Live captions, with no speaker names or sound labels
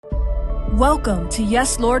Welcome to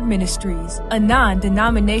Yes Lord Ministries, a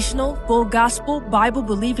non-denominational, full gospel,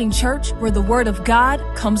 Bible-believing church where the Word of God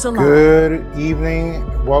comes alive. Good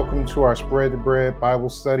evening. Welcome to our Spread the Bread Bible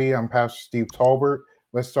study. I'm Pastor Steve Talbert.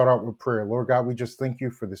 Let's start out with prayer. Lord God, we just thank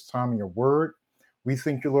you for this time in your word. We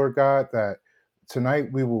thank you, Lord God, that tonight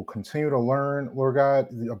we will continue to learn, Lord God,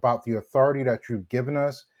 about the authority that you've given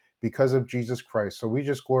us because of Jesus Christ. So we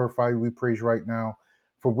just glorify you. We praise you right now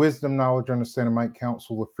for wisdom, knowledge, understanding, might,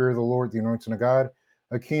 counsel, the fear of the Lord, the anointing of God,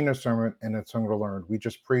 a keen discernment, and a tongue to learn. We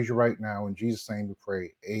just praise you right now. In Jesus' name we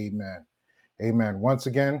pray. Amen. Amen. Once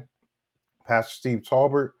again, Pastor Steve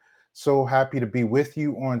Talbert, so happy to be with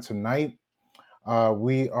you on tonight.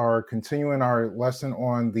 We are continuing our lesson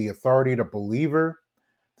on the authority of the believer,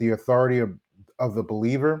 the authority of the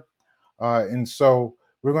believer. And so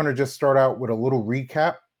we're going to just start out with a little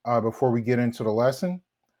recap before we get into the lesson.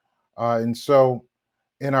 And so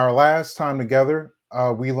in our last time together,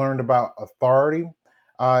 we learned about authority,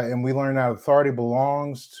 and we learned that authority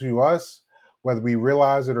belongs to us, whether we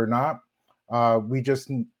realize it or not. We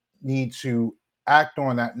just need to act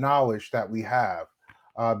on that knowledge that we have,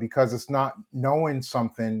 because it's not knowing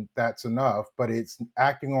something that's enough, but it's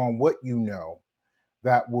acting on what you know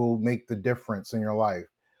that will make the difference in your life.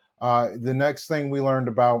 The next thing we learned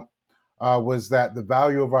about was that the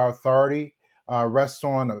value of our authority rests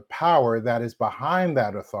on a power that is behind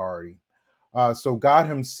that authority. So God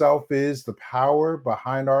himself is the power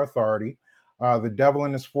behind our authority. The devil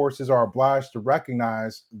and his forces are obliged to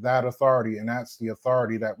recognize that authority, and that's the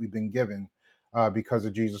authority that we've been given because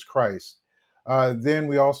of Jesus Christ. Then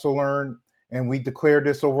we also learned, and we declared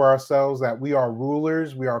this over ourselves, that we are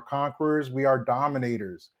rulers, we are conquerors, we are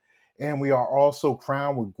dominators, and we are also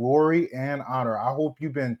crowned with glory and honor. I hope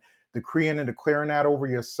you've been decreeing and declaring that over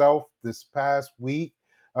yourself this past week.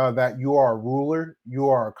 That you are a ruler, you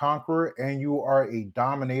are a conqueror, and you are a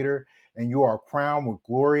dominator, and you are crowned with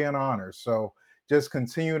glory and honor. So just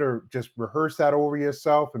continue to just rehearse that over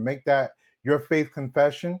yourself and make that your faith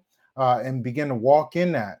confession, and begin to walk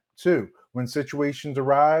in that too. When situations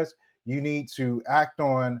arise, you need to act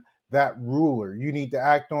on that ruler. You need to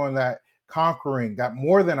act on that conquering, that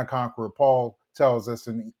more than a conqueror. Paul tells us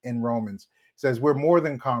in Romans, says we're more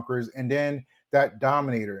than conquerors, and then that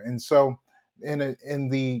dominator. And so in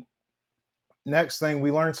the next thing,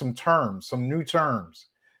 we learned some terms, some new terms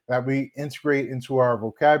that we integrate into our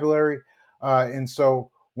vocabulary. And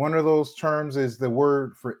so one of those terms is the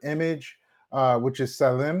word for image, which is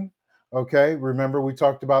salim. Okay, remember we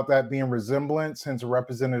talked about that being resemblance, hence a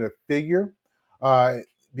representative figure, uh,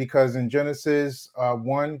 because in Genesis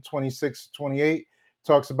 1, 26, 28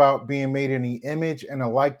 talks about being made in the image and the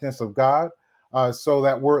likeness of God. So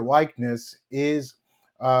that word likeness is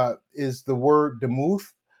the word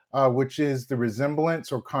demuth, which is the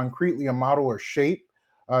resemblance or concretely a model or shape.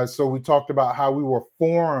 So we talked about how we were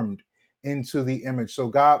formed into the image. So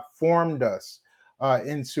God formed us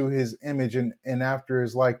into his image and after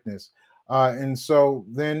his likeness. And so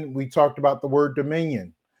then we talked about the word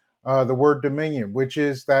dominion, which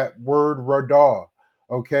is that word radah,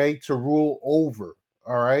 okay, to rule over.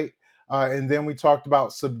 All right. And then we talked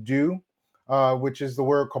about subdue, which is the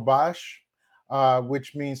word kabash,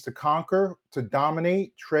 which means to conquer, to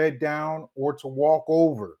dominate, tread down, or to walk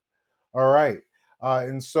over. All right.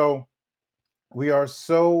 And so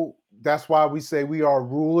that's why we say we are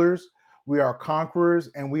rulers, we are conquerors,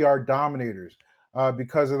 and we are dominators,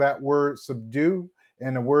 because of that word subdue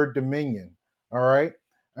and the word dominion. All right.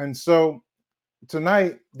 And so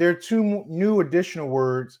tonight, there are two new additional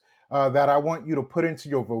words that I want you to put into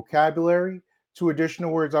your vocabulary. Two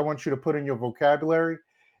additional words I want you to put in your vocabulary.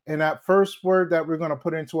 And that first word that we're going to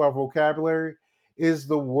put into our vocabulary is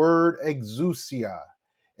the word exousia.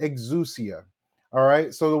 Exousia. All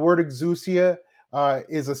right. So the word exousia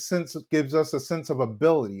is a sense, gives us a sense of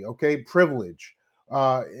ability, okay, privilege.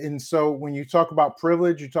 And so when you talk about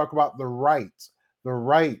privilege, you talk about the right, the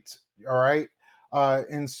right. All right.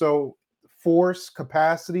 And so force,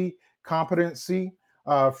 capacity, competency,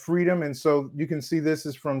 freedom. And so you can see this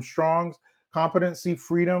is from Strong's: competency,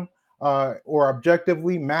 freedom, or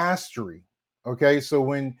objectively mastery. Okay, so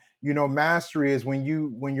when you know mastery is when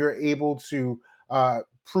you're able to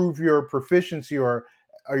prove your proficiency or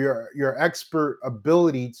your expert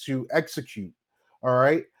ability to execute. All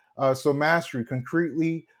right, so mastery,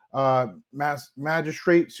 concretely,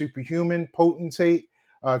 magistrate, superhuman, potentate,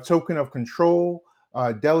 token of control,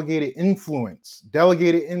 delegated influence,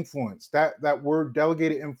 that word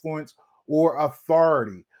delegated influence or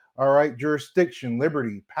authority. All right, jurisdiction,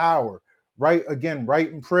 liberty, power, right, again,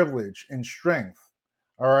 right and privilege and strength.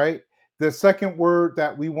 All right, the second word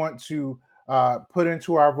that we want to put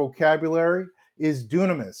into our vocabulary is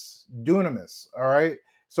dunamis. Dunamis. All right.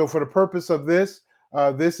 So for the purpose of this,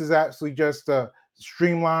 this is actually just a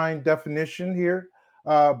streamlined definition here,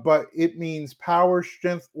 but it means power,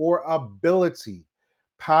 strength, or ability.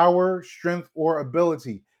 Power, strength, or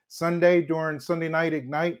ability. Sunday during Sunday Night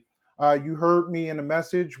Ignite, you heard me in a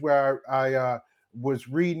message where I was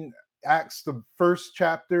reading Acts, the first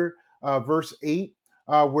chapter, verse 8,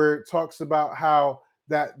 where it talks about how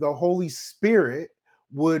that the Holy Spirit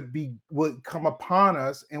would come upon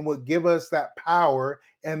us and would give us that power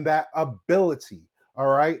and that ability. All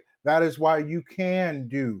right. That is why you can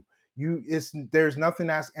do there's nothing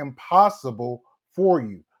that's impossible for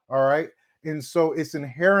you. All right. And so it's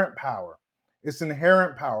inherent power. It's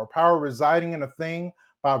inherent power, power residing in a thing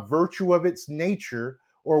by virtue of its nature,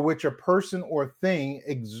 or which a person or thing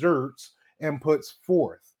exerts and puts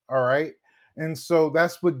forth. All right. And so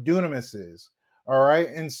that's what dunamis is. All right.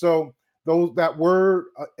 And so those that word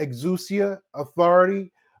exousia,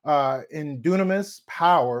 authority, and dunamis,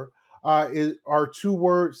 power, are two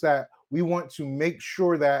words that we want to make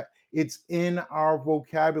sure that it's in our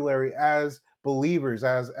vocabulary as believers,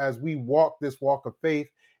 as we walk this walk of faith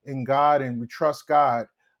in God and we trust God,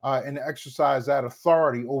 and exercise that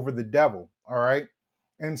authority over the devil. All right.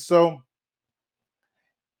 And so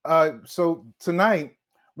tonight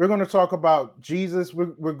we're going to talk about Jesus.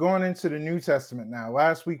 We're going into the New Testament now.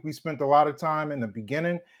 Last week we spent a lot of time in the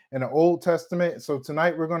beginning in the Old Testament. So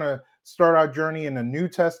tonight we're going to start our journey in the New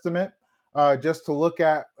Testament, just to look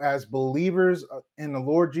at, as believers in the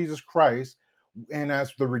Lord Jesus Christ and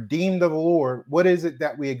as the redeemed of the Lord, what is it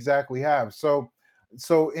that we exactly have? So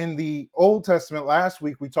in the Old Testament last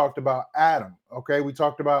week we talked about Adam. Okay, we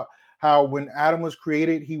talked about how when Adam was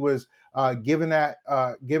created, he was given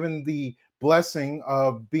the blessing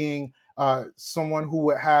of being someone who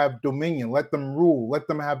would have dominion. Let them rule. Let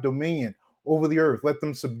them have dominion over the earth. Let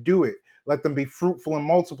them subdue it. Let them be fruitful and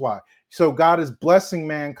multiply. So God is blessing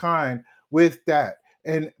mankind with that.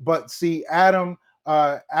 But see, Adam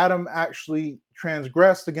actually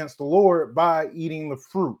transgressed against the Lord by eating the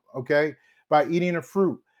fruit. Okay, by eating the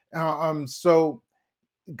fruit. So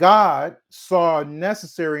God saw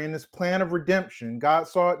necessary in this plan of redemption, God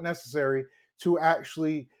saw it necessary to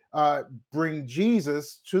actually bring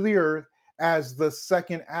Jesus to the earth as the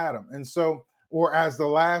second Adam. And so, or as the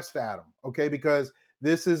last Adam, okay, because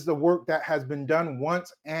this is the work that has been done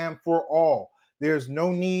once and for all. There's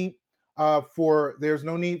no need for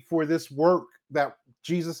this work that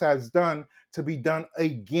Jesus has done to be done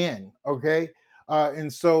again, okay?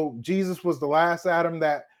 And so Jesus was the last Adam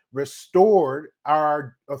that restored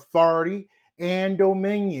our authority and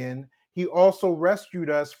dominion. He also rescued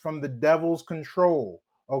us from the devil's control,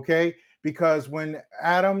 okay? Because when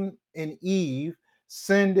Adam and Eve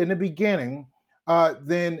sinned in the beginning,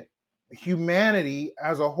 then humanity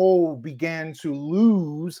as a whole began to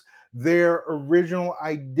lose their original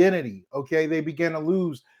identity, okay? They began to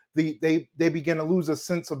lose they began to lose a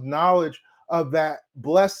sense of knowledge of that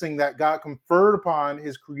blessing that God conferred upon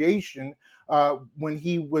his creation when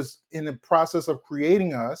he was in the process of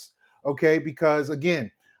creating us, okay? Because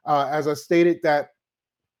again, as I stated, that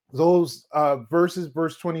those verses,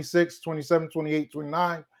 verse 26, 27, 28,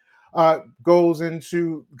 29, goes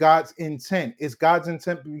into God's intent. It's God's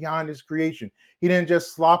intent behind his creation. He didn't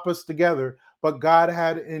just slop us together, but God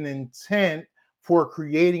had an intent for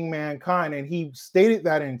creating mankind. And he stated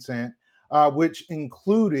that intent, which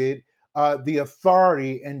included the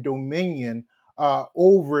authority and dominion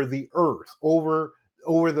over the earth, over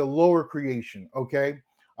the lower creation. Okay.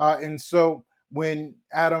 And so when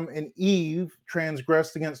Adam and Eve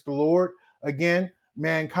transgressed against the Lord, again,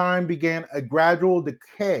 mankind began a gradual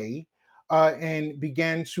decay, and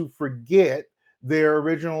began to forget their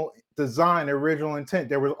original design, their original intent.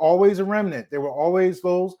 There was always a remnant. There were always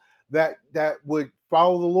those that would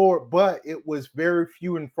follow the Lord, but it was very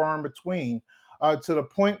few and far in between, to the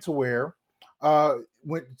point to where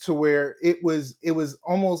it was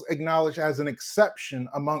almost acknowledged as an exception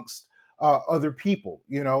amongst other people,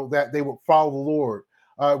 that they would follow the Lord.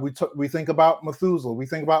 We think about Methuselah, we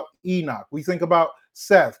think about Enoch, we think about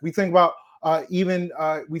Seth, we think about even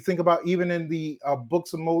in the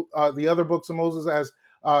the other books of Moses, as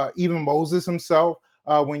even Moses himself.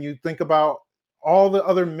 When you think about all the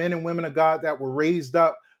other men and women of God that were raised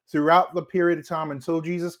up throughout the period of time until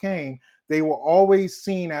Jesus came, they were always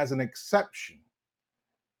seen as an exception.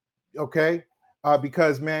 Okay,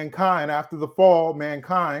 because mankind, after the fall,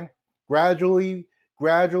 mankind gradually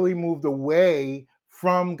moved away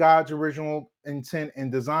from God's original intent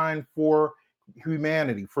and design for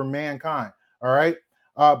humanity, for mankind. All right.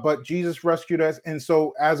 But Jesus rescued us. And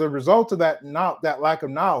so as a result of that lack of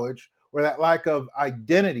knowledge, or that lack of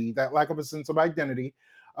identity, that lack of a sense of identity,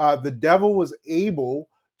 the devil was able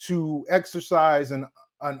to exercise an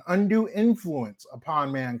undue influence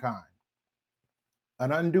upon mankind,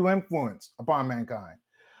 an undue influence upon mankind.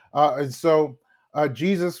 And so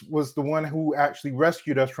Jesus was the one who actually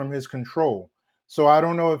rescued us from his control. So I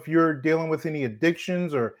don't know if you're dealing with any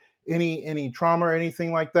addictions or any trauma or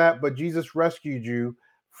anything like that, but Jesus rescued you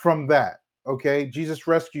from that. Okay, Jesus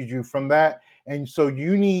rescued you from that, and so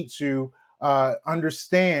you need to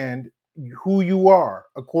understand who you are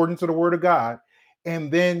according to the Word of God,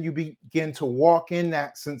 and then you begin to walk in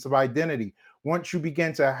that sense of identity. Once you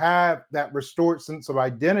begin to have that restored sense of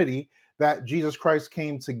identity that Jesus Christ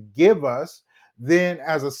came to give us, then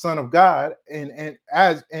as a son of God, and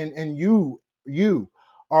you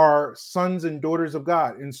are sons and daughters of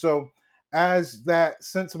God. And so as that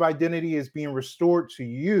sense of identity is being restored to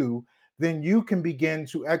you, then you can begin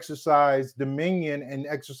to exercise dominion and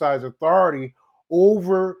exercise authority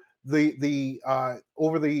over the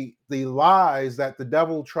lies that the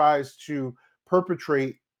devil tries to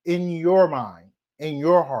perpetrate in your mind, in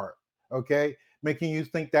your heart. Okay, making you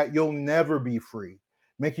think that you'll never be free,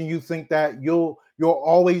 making you think that you'll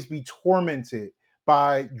always be tormented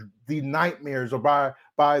by the nightmares or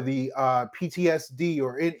by the PTSD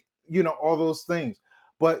or all those things.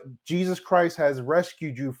 But Jesus Christ has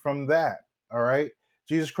rescued you from that. All right,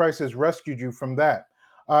 Jesus Christ has rescued you from that.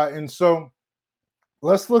 And so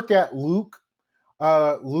let's look at Luke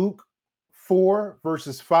 4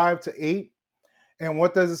 verses 5-8. And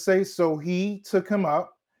what does it say? So he took him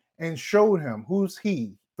up and showed him. Who's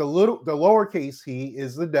he? The lowercase he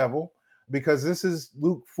is the devil, because this is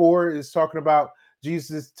Luke 4 is talking about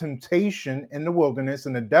Jesus' temptation in the wilderness,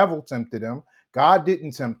 and the devil tempted him. God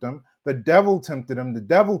didn't tempt him. The devil tempted him. The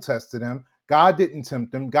devil tested him. God didn't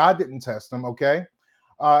tempt him. God didn't test him. Okay.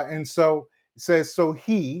 And so it says, so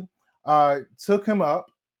he took him up.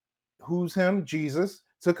 Who's him? Jesus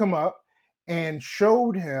took him up and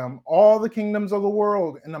showed him all the kingdoms of the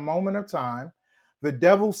world in a moment of time. The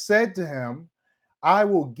devil said to him, I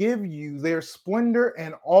will give you their splendor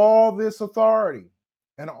and all this authority,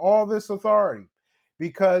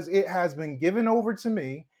 because it has been given over to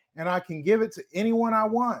me, and I can give it to anyone I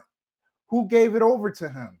want. Who gave it over to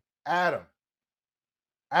him? Adam.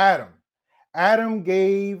 Adam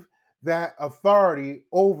gave that authority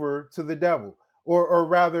over to the devil, or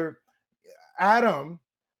rather, Adam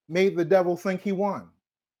made the devil think he won.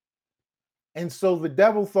 And so the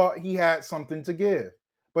devil thought he had something to give,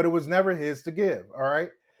 but it was never his to give. All right.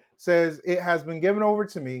 Says it has been given over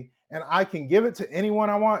to me, and I can give it to anyone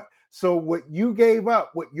I want. So what you gave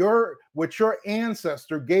up, what your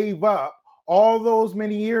ancestor gave up all those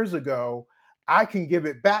many years ago, I can give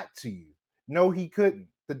it back to you. No, he couldn't.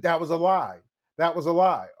 That was a lie. That was a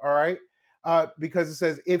lie. All right. Because it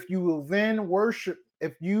says, if you will then worship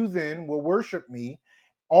me,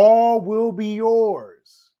 all will be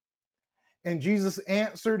yours. And Jesus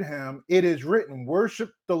answered him, it is written,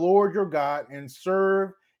 worship the Lord your God and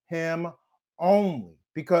serve him only.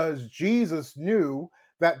 Because Jesus knew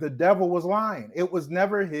that the devil was lying. It was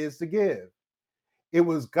never his to give. It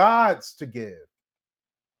was God's to give.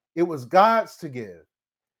 It was God's to give.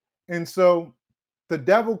 And so the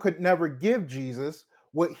devil could never give Jesus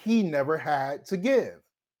what he never had to give.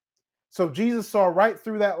 So Jesus saw right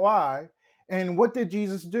through that lie. And what did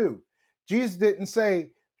Jesus do? Jesus didn't say,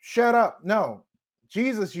 shut up. No,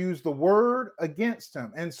 Jesus used the word against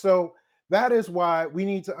him. And so that is why we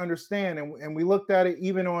need to understand, and we looked at it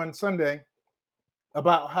even on Sunday,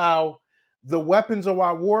 about how the weapons of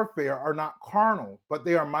our warfare are not carnal, but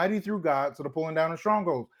they are mighty through God to the pulling down of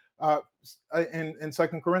strongholds, in 2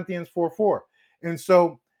 Corinthians 4:4. And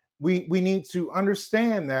so we need to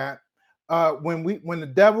understand that when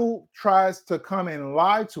the devil tries to come and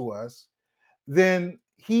lie to us, then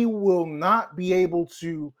he will not be able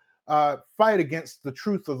to fight against the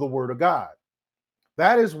truth of the word of God.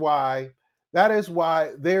 That is why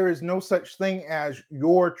there is no such thing as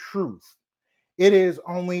your truth. It is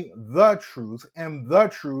only the truth, and the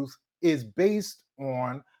truth is based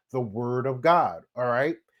on the word of God. All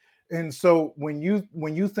right. And so when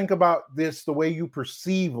you think about this, the way you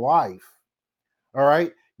perceive life, all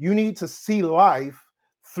right, you need to see life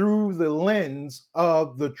through the lens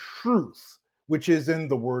of the truth, which is in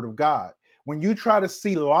the word of God. When you try to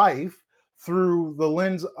see life through the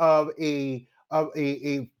lens of a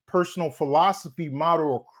personal philosophy, model,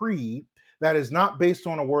 or creed that is not based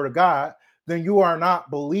on the word of God, then you are not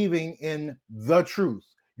believing in the truth.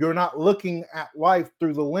 You're not looking at life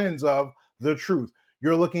through the lens of the truth.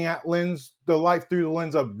 You're looking at the life through the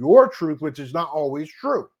lens of your truth, which is not always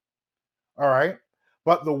true. All right.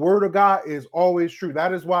 But the word of God is always true.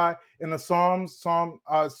 That is why in the Psalms, Psalm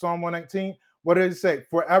 119, what did it say?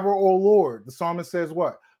 Forever, O Lord. The psalmist says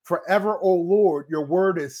what? Forever, O Lord, your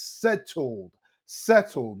word is settled.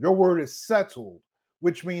 Settled. Your word is settled,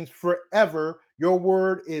 which means forever, your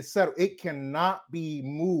word is settled. It cannot be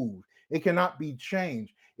moved. It cannot be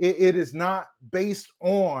changed. It is not based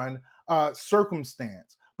on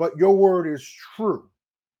circumstance, but your word is true.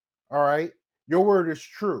 All right. Your word is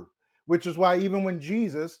true, which is why even when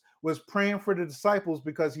Jesus was praying for the disciples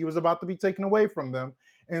because he was about to be taken away from them.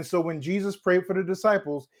 And so when Jesus prayed for the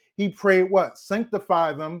disciples, he prayed what?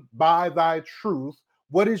 Sanctify them by thy truth.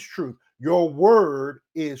 What is truth? Your word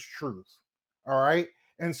is truth. All right.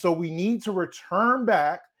 And so we need to return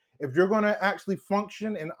back if you're going to actually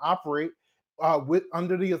function and operate with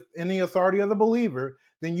under any authority of the believer,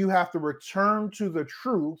 then you have to return to the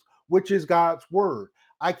truth, which is God's word.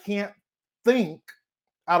 I can't think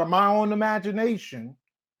out of my own imagination.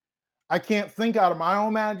 I can't think out of my own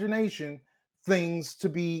imagination things to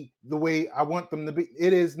be the way I want them to be.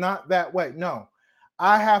 It is not that way. No,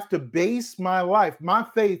 I have to base my life. My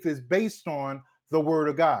faith is based on the word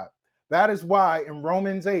of God. That is why in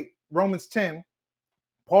Romans 10,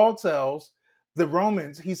 Paul tells the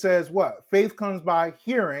Romans, he says what? Faith comes by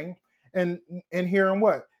hearing, and hearing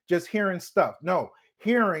what? Just hearing stuff. No,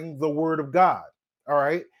 hearing the word of God. All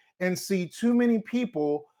right. And see, too many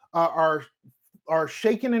people are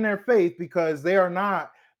shaken in their faith because they are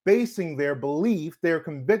not basing their belief, their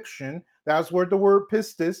conviction. That's where the word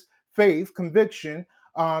pistis, faith, conviction.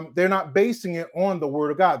 They're not basing it on the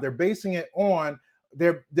word of God. They're basing it on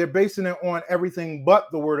everything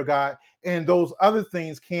but the word of God, and those other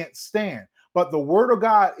things can't stand. But the word of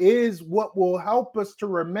God is what will help us to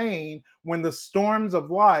remain when the storms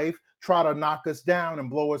of life try to knock us down and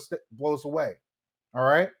blow us away. All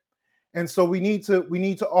right. And so we need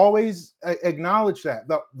to always acknowledge that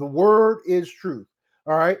the word is truth.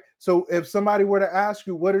 All right. So if somebody were to ask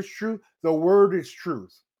you what is truth, the word is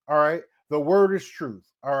truth. All right. The word is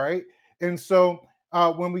truth. All right. And so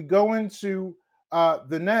when we go into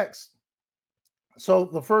the next, so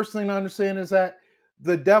the first thing to understand is that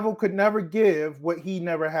the devil could never give what he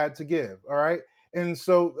never had to give. All right. And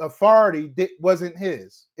so authority wasn't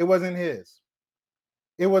his. It wasn't his.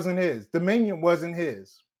 It wasn't his. Dominion wasn't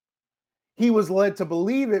his. He was led to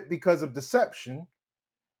believe it because of deception.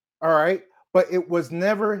 All right. But it was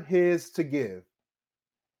never his to give.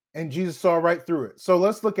 And Jesus saw right through it. So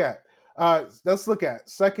let's look at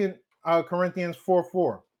 2 Corinthians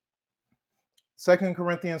 4:4. 2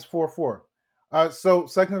 Corinthians 4:4. So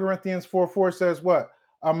 2 Corinthians 4:4 says what?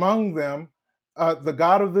 Among them, the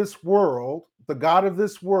God of this world,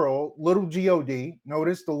 little God,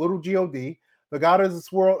 notice the little God, the God of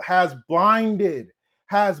this world has blinded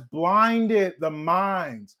the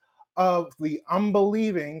minds of the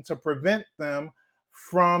unbelieving to prevent them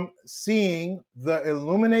from seeing the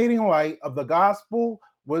illuminating light of the gospel.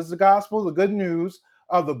 What is the gospel? The good news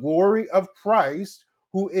of the glory of Christ,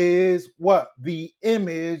 who is what? The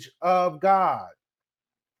image of God.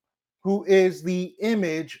 Who is the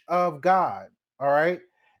image of God. All right.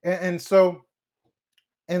 And so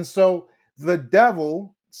the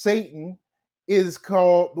devil, Satan, is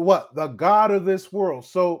called what? The God of this world.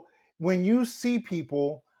 So when you see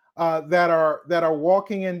people that are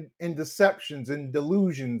walking in deceptions and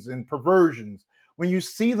delusions and perversions, when you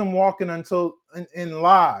see them walking in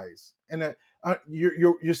lies, and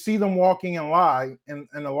you see them walking in lie and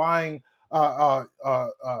a lying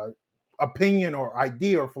opinion or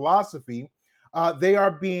idea or philosophy, they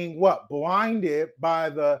are being what? Blinded by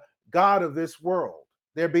the God of this world.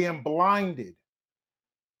 They're being blinded.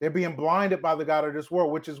 They're being blinded by the God of this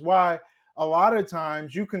world, which is why a lot of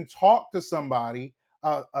times you can talk to somebody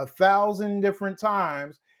 1,000 different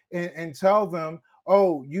times and tell them,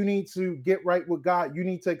 oh, you need to get right with God. You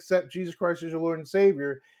need to accept Jesus Christ as your Lord and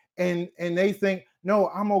Savior. And they think, no,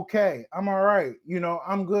 I'm okay. I'm all right.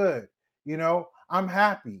 I'm good. I'm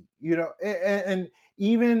happy. And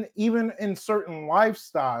even in certain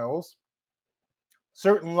lifestyles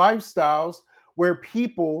where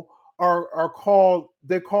people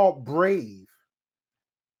they're called brave,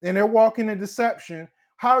 and they're walking in deception.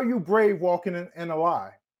 How are you brave walking in a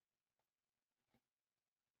lie?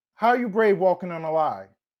 How are you brave walking in a lie?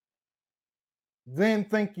 Then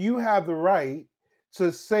think you have the right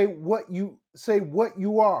to say what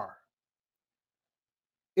you are.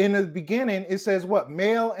 In the beginning, it says what?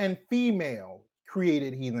 Male and female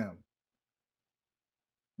created he them.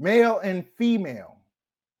 Male and female.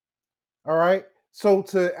 All right. So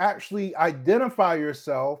to actually identify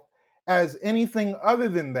yourself as anything other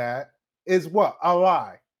than that is what? A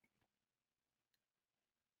lie.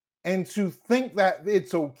 And to think that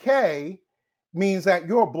it's okay means that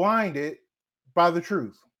you're blinded by the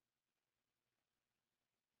truth.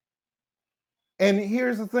 And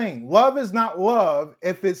here's the thing, love is not love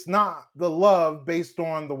if it's not the love based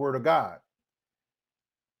on the word of God.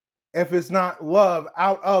 If it's not love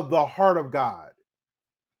out of the heart of God.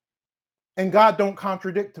 And God don't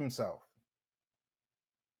contradict himself.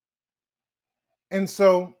 And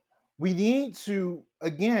so we need to,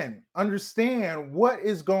 again, understand what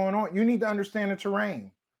is going on. You need to understand the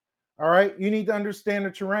terrain. All right. You need to understand the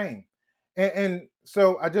terrain. And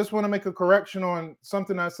so I just want to make a correction on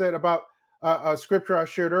something I said about a scripture I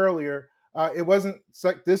shared earlier. It wasn't,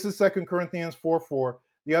 this is 2 Corinthians 4:4.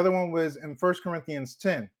 The other one was in 1 Corinthians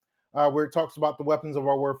 10, where it talks about the weapons of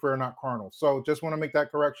our warfare are not carnal. So just want to make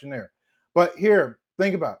that correction there. But here,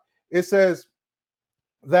 think about it. It says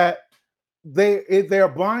that they are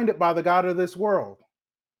blinded by the God of this world.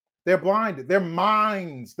 They're blinded. Their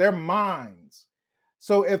minds.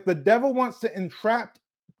 So if the devil wants to entrap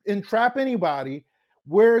anybody,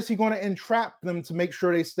 where is he going to entrap them to make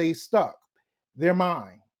sure they stay stuck? Their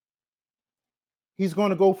mind. He's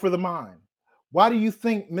going to go for the mind. Why do you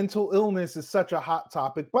think mental illness is such a hot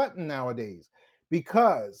topic button nowadays?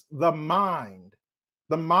 Because the mind,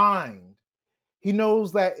 he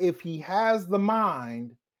knows that if he has the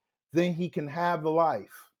mind, then he can have the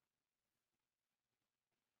life.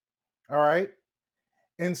 All right.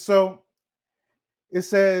 And so it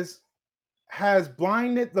says, has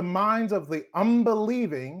blinded the minds of the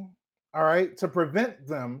unbelieving, all right, to prevent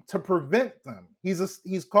them.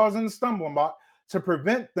 He's causing a stumbling block to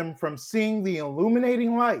prevent them from seeing the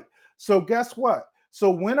illuminating light. So guess what? So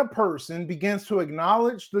when a person begins to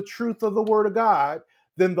acknowledge the truth of the word of God,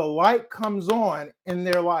 then the light comes on in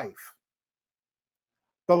their life.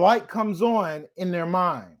 The light comes on in their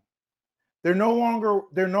mind. They're no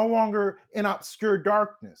longer in obscure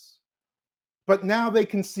darkness, but now they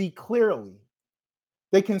can see clearly.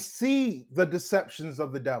 They can see the deceptions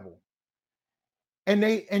of the devil. And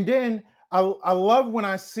then I love when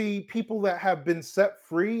I see people that have been set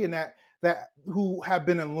free and that who have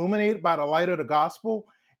been illuminated by the light of the gospel,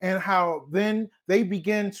 and how then they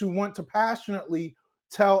begin to want to passionately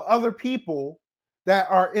tell other people that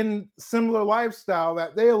are in similar lifestyle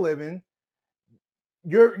that they're living,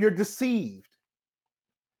 you're deceived.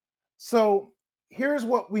 So here's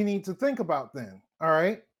what we need to think about then. All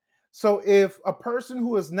right. So if a person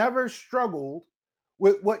who has never struggled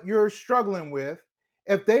with what you're struggling with,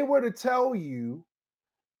 if they were to tell you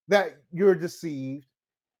that you're deceived,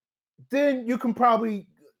 then you can probably,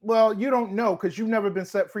 well, you don't know because you've never been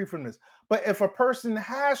set free from this. But if a person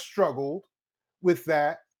has struggled with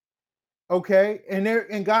that, okay,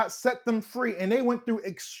 and God set them free and they went through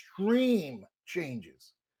extreme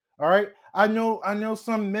changes. All right. I know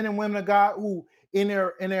some men and women of God who in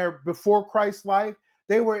their before Christ life,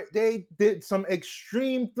 they did some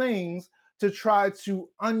extreme things to try to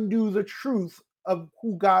undo the truth of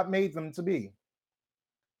who God made them to be.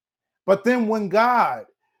 But then when God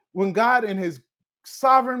in his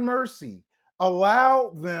sovereign mercy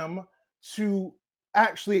allowed them to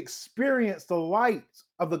actually experience the light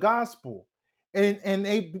of the gospel, and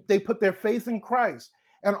they put their faith in Christ,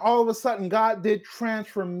 and all of a sudden God did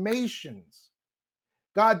transformations.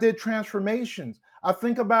 I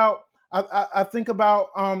think about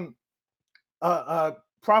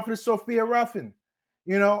Prophetess Sophia Ruffin.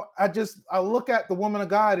 You know, I look at the woman of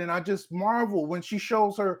God and I just marvel when she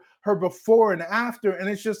shows her before and after, and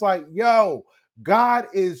it's just like, yo, God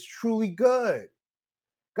is truly good.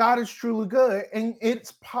 God is truly good, and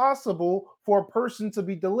it's possible for a person to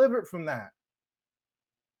be delivered from that.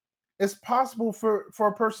 It's possible for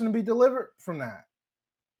a person to be delivered from that.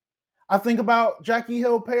 I think about Jackie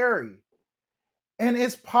Hill Perry, and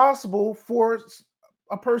it's possible for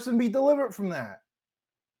a person to be delivered from that.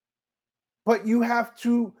 But you have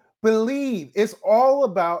to believe. It's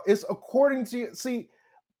according to, see,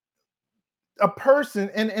 a person,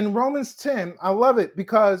 and in Romans 10, I love it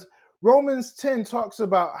because Romans 10 talks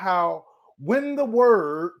about how when the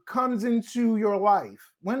word comes into your life,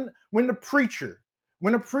 when a preacher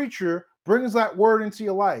brings that word into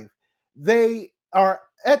your life, they're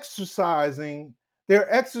exercising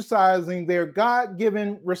their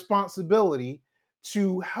God-given responsibility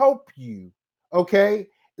to help you. Okay.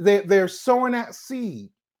 They're sowing that seed,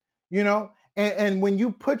 you know, and when you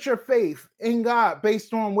put your faith in God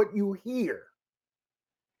based on what you hear,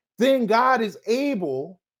 then God is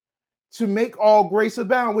able to make all grace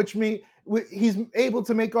abound, which means he's able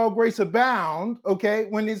to make all grace abound. Okay.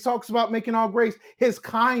 When he talks about making all grace, his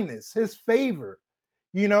kindness, his favor,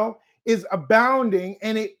 you know, is abounding,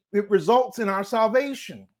 and it results in our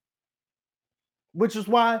salvation, which is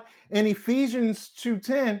why in Ephesians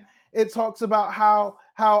 2:10, it talks about how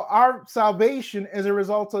our salvation is a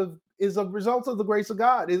result of the grace of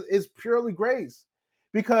God. Is purely grace,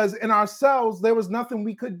 because in ourselves there was nothing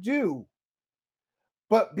we could do,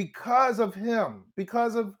 but because of Him,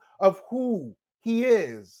 because of who He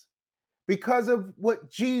is, because of what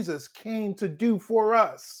Jesus came to do for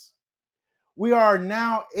us, we are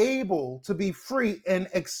now able to be free and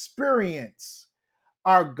experience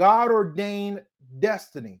our God ordained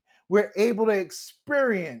destiny. We're able to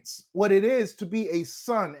experience what it is to be a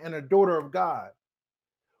son and a daughter of God.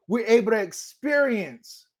 We're able to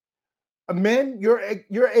experience, men, you're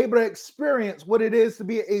able to experience what it is to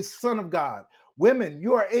be a son of God. Women,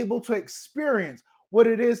 you are able to experience what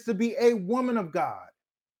it is to be a woman of God,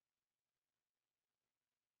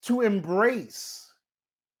 to embrace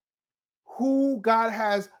who God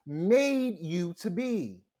has made you to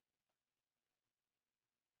be.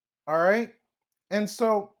 All right. And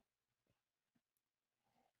so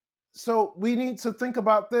we need to think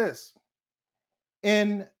about this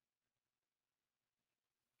in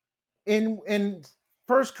in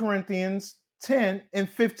First Corinthians 10 and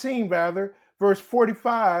 15, rather, verse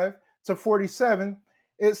 45 to 47.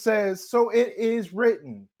 It says, so it is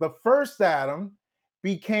written, the first Adam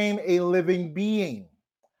became a living being,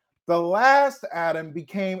 the last Adam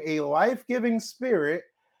became a life-giving spirit.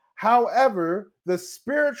 However, the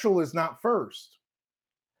spiritual is not first,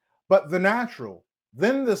 but the natural,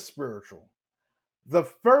 then the spiritual. The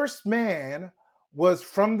first man was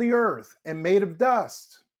from the earth and made of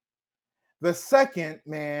dust. The second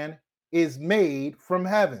man is made from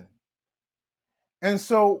heaven. And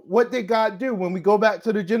so, what did God do when we go back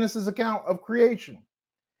to the Genesis account of creation?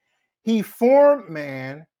 He formed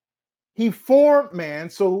man.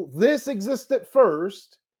 So this existed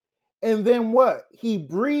first. And then what? He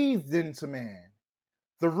breathed into man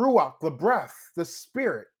the Ruach, the breath, the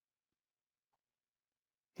spirit.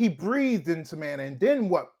 He breathed into man. And then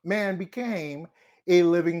what? Man became a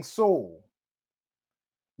living soul.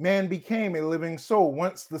 Man became a living soul.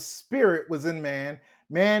 Once the spirit was in man,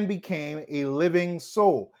 man became a living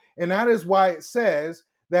soul. And that is why it says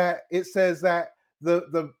that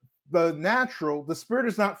the natural, the spirit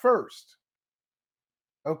is not first.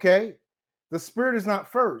 Okay? The spirit is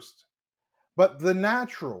not first, but the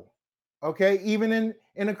natural. Okay? Even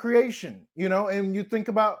in a creation, and you think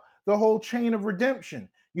about the whole chain of redemption.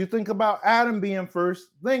 You think about Adam being first,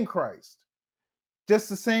 then Christ. Just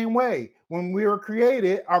the same way, when we were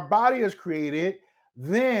created, our body is created,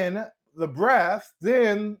 then the breath,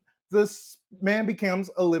 then this man becomes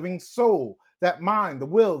a living soul, that mind, the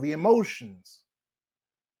will, the emotions.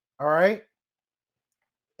 All right.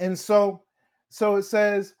 And so it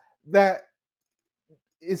says,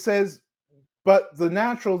 but the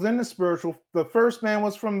natural, then the spiritual, the first man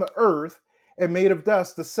was from the earth and made of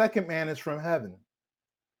dust. The second man is from heaven.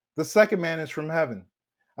 The second man is from heaven.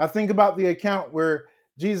 I think about the account where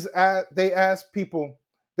Jesus, they asked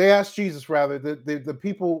Jesus, rather, the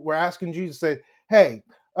people were asking Jesus, said, hey,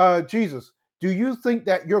 Jesus, do you think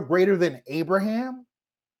that you're greater than Abraham?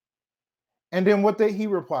 And then what did he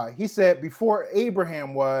reply? He said, before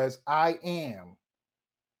Abraham was, I am.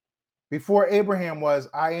 Before Abraham was,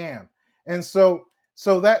 I am. And so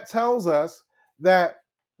that tells us that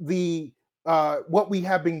what we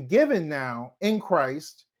have been given now in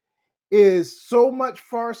Christ is so much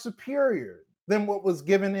far superior than what was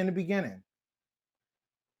given in the beginning.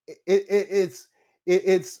 It's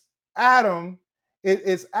Adam.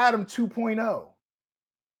 It's Adam 2.0. All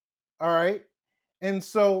right. And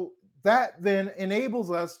so that then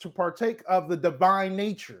enables us to partake of the divine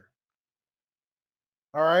nature.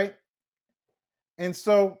 All right. And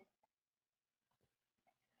so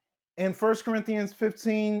in 1 Corinthians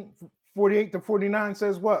 15, 48 to 49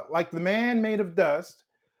 says what? Like the man made of dust,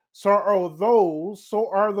 so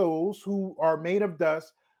are those who are made of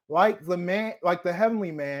dust, like the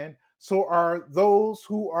heavenly man, so are those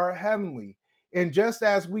who are heavenly. And just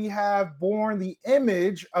as we have borne the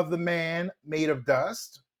image of the man made of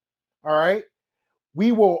dust, all right,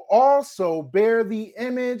 we will also bear the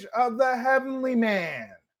image of the heavenly man,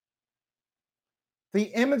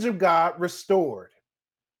 the image of God restored.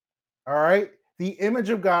 All right, the image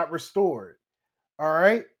of God restored. All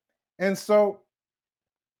right, and so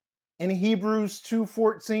in Hebrews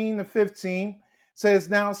 2:14 to 15 says,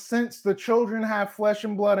 now since the children have flesh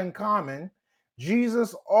and blood in common,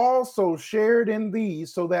 Jesus also shared in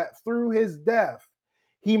these, so that through his death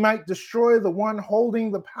he might destroy the one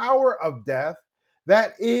holding the power of death,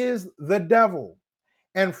 that is the devil,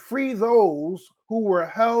 and free those who were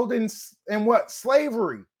held in what?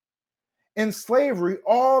 Slavery. In slavery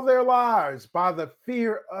all their lives by the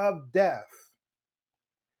fear of death.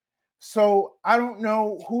 So I don't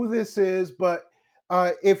know who this is, but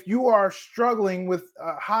if you are struggling with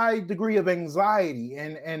a high degree of anxiety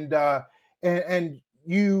and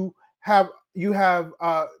you have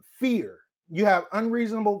fear, you have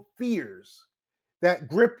unreasonable fears that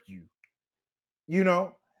grip you, you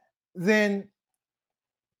know, then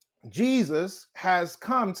Jesus has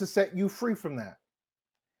come to set you free from that,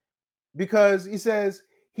 because he says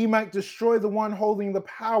he might destroy the one holding the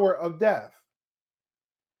power of death.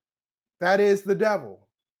 That is the devil.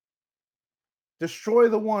 Destroy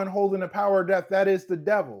the one holding the power of death. That is the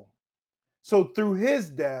devil. So through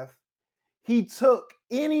his death, he took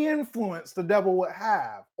any influence the devil would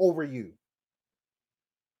have over you.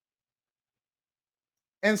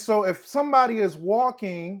 And so if somebody is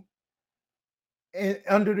walking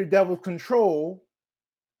under the devil's control,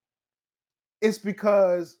 it's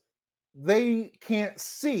because they can't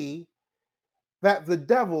see that the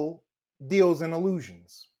devil deals in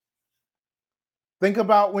illusions. Think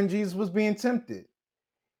about when Jesus was being tempted.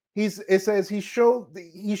 It says he showed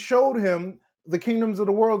him the kingdoms of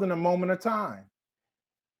the world in a moment of time.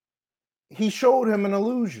 He showed him an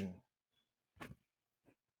illusion.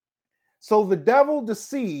 So the devil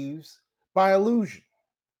deceives by illusion.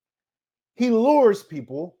 He lures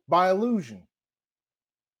people by illusion.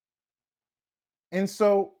 And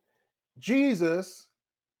so Jesus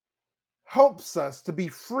helps us to be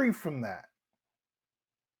free from that.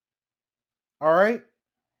 All right?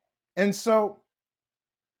 And so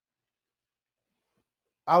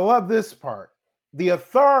I love this part. The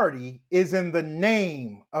authority is in the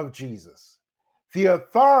name of Jesus. The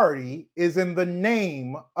authority is in the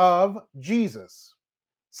name of Jesus.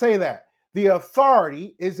 Say that. The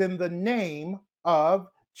authority is in the name of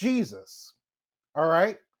Jesus. All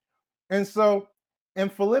right? And so in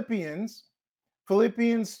Philippians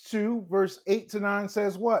 2, verse 8 to 9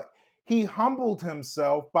 says what? He humbled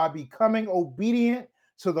himself by becoming obedient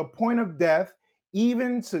to the point of death,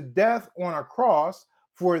 even to death on a cross.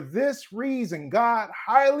 For this reason, God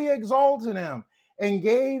highly exalted him and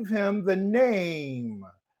gave him the name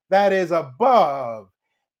that is above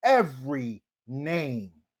every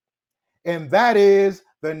name. And that is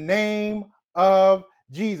the name of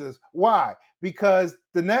Jesus. Why? Because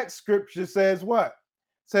the next scripture says what?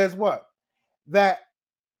 That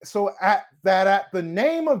at the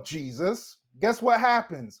name of Jesus, guess what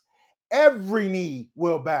happens? Every knee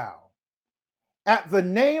will bow. At the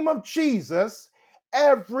name of Jesus,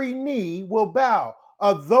 every knee will bow,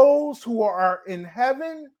 of those who are in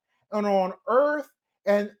heaven and on earth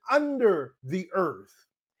and under the earth.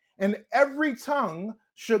 And every tongue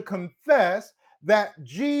should confess that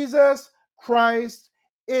Jesus Christ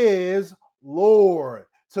is Lord,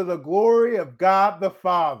 to the glory of God the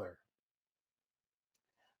Father.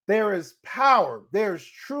 There is power, there's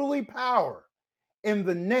truly power in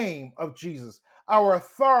the name of Jesus. Our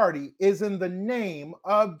authority is in the name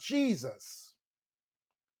of Jesus.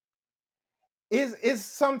 Is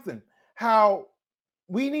something how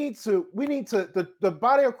we need to the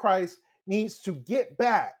body of Christ needs to get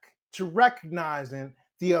back to recognizing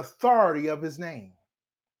the authority of his name.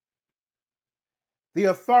 The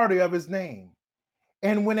authority of his name.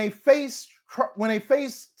 And when they face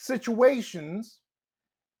situations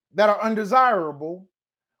that are undesirable,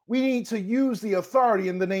 we need to use the authority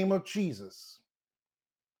in the name of Jesus.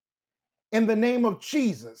 In the name of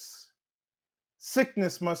Jesus,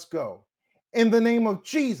 sickness must go. In the name of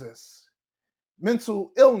Jesus,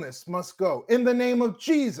 mental illness must go. In the name of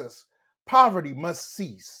Jesus, poverty must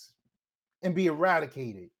cease and be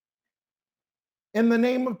eradicated. In the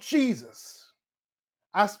name of Jesus,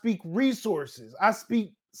 I speak resources. I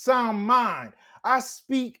speak sound mind. I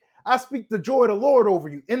speak the joy of the Lord over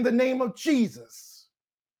you in the name of Jesus.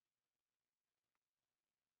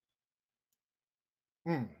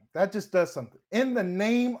 That just does something. In the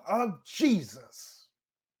name of Jesus.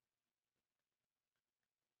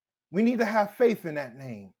 We need to have faith in that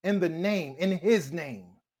name, in his name,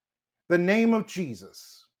 the name of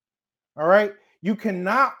Jesus. All right? You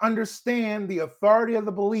cannot understand the authority of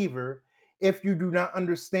the believer if you do not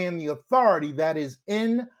understand the authority that is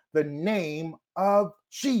in the name of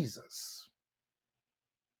Jesus.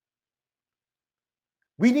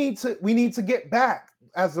 We need to get back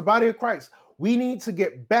as the body of Christ. We need to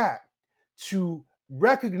get back to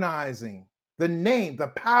recognizing the name, the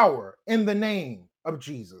power in the name of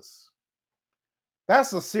Jesus.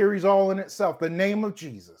 That's a series all in itself, the name of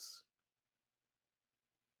Jesus.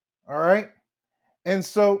 All right? And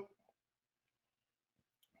so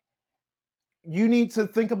you need to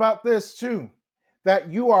think about this too, that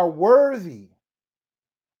you are worthy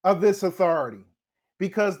of this authority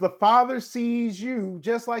because the Father sees you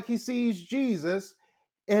just like he sees Jesus.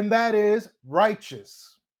 and that is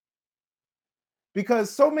righteous. Because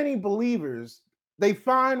so many believers, they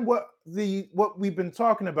find what we've been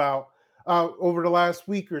talking about over the last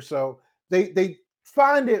week or so, they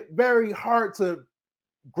find it very hard to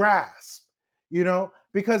grasp,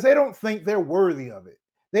 because they don't think they're worthy of it.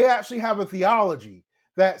 They actually have a theology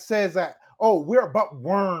that says that, oh, we're but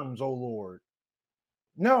worms, oh Lord.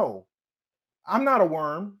 No, I'm not a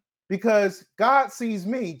worm, because God sees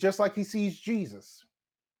me just like he sees Jesus.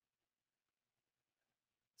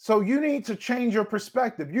 So you need to change your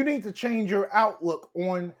perspective. You need to change your outlook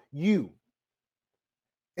on you.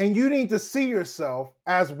 And you need to see yourself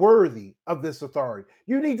as worthy of this authority.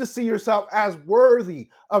 You need to see yourself as worthy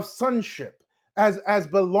of sonship, as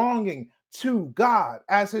belonging to God,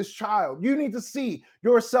 as his child. You need to see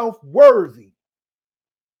yourself worthy,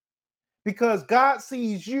 because God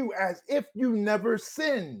sees you as if you never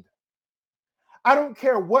sinned. I don't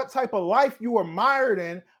care what type of life you were mired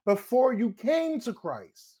in before you came to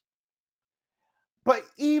Christ. But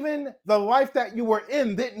even the life that you were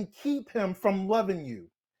in didn't keep him from loving you.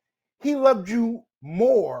 He loved you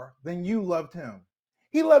more than you loved him.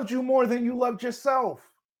 He loved you more than you loved yourself.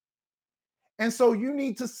 And so you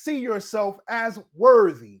need to see yourself as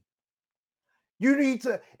worthy. You need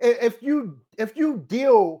to, if you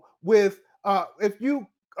deal with, if you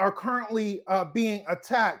are currently being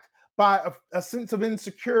attacked by a sense of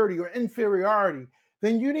insecurity or inferiority,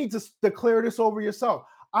 then you need to declare this over yourself.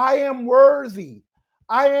 I am worthy.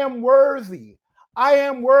 I am worthy. I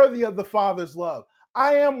am worthy of the Father's love.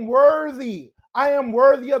 I am worthy. I am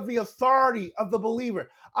worthy of the authority of the believer.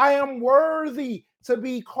 I am worthy to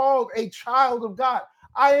be called a child of God.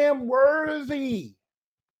 I am worthy.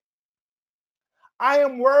 I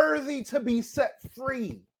am worthy to be set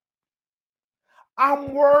free.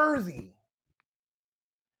 I'm worthy.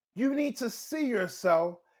 You need to see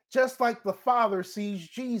yourself just like the Father sees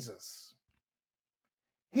Jesus.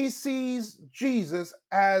 He sees Jesus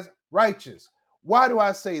as righteous. Why do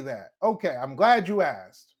I say that? Okay, I'm glad you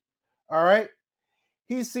asked. All right.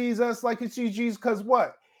 He sees us like he sees Jesus because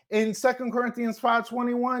what? In 2 Corinthians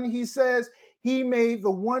 5:21, he says, he made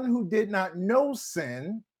the one who did not know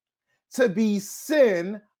sin to be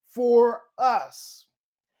sin for us.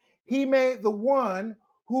 He made the one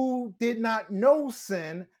who did not know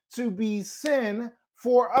sin to be sin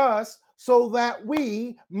for us, so that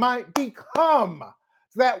we might become,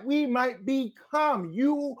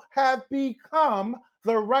 you have become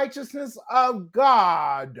the righteousness of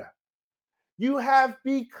God. You have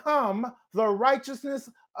become the righteousness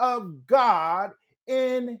of God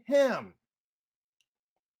in him.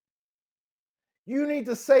 You need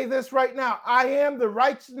to say this right now. I am the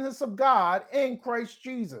righteousness of God in Christ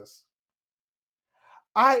Jesus.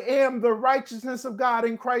 I am the righteousness of God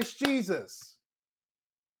in Christ Jesus.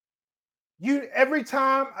 Every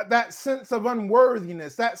time that sense of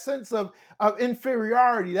unworthiness, that sense of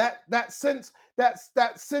inferiority, that sense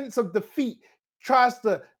of defeat tries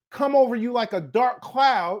to come over you like a dark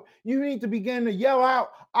cloud, you need to begin to yell out,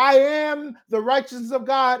 I am the righteousness of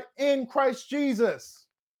God in Christ Jesus.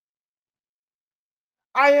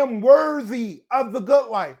 I am worthy of the good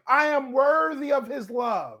life. I am worthy of his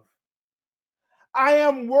love. I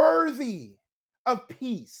am worthy of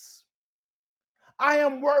peace. I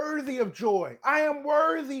am worthy of joy. I am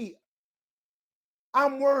worthy.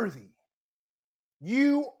 I'm worthy.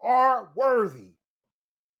 You are worthy.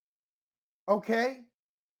 Okay?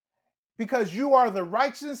 Because you are the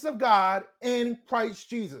righteousness of God in Christ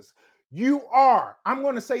Jesus. You are, I'm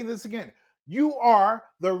going to say this again. You are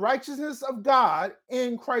the righteousness of God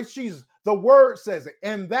in Christ Jesus. The word says it,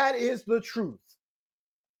 and that is the truth.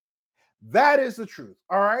 That is the truth.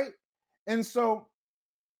 All right. And so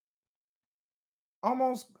I'm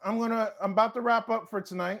about to wrap up for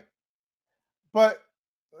tonight, but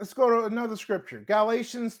let's go to another scripture.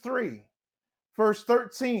 Galatians 3, verse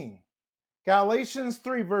 13. Galatians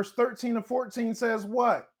 3, verse 13 to 14 says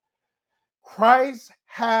what? Christ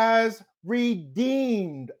has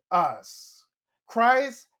redeemed us.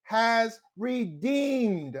 Christ has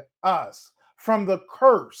redeemed us from the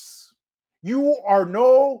curse. You are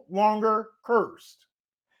no longer cursed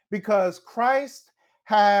because Christ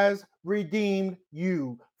has redeemed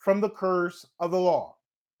you from the curse of the law.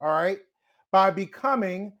 All right? By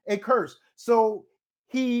becoming a curse. So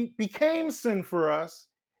he became sin for us,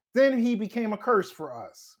 then he became a curse for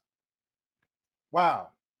us. Wow.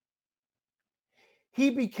 He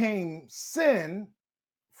became sin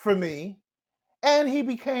for me, and he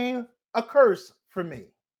became a curse for me.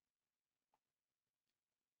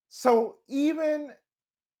 So even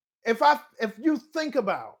if you think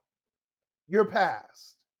about your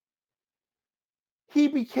past, he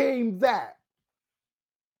became that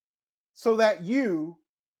so that you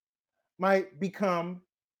might become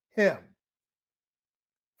him.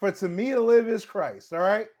 For to me to live is Christ. All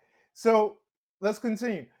right. So let's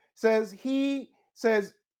continue. He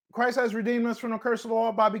says, Christ has redeemed us from the curse of the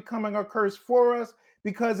law by becoming a curse for us,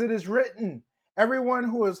 because it is written, everyone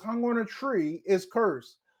who is hung on a tree is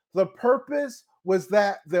cursed. The purpose was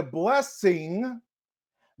that the blessing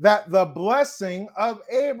of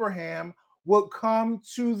Abraham would come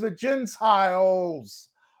to the Gentiles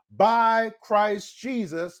by Christ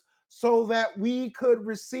Jesus, so that we could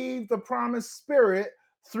receive the promised Spirit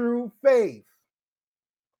through faith.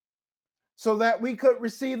 So that we could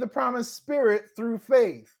receive the promised Spirit through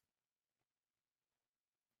faith.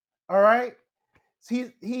 All right.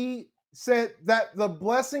 He said that the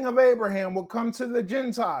blessing of Abraham will come to the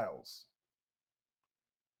Gentiles.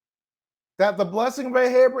 That the blessing of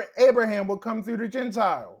Abraham will come through the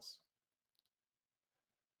Gentiles.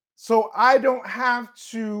 So I don't have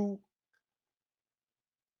to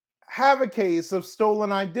have a case of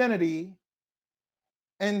stolen identity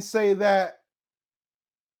and say that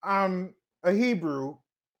I'm a Hebrew.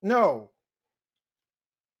 No,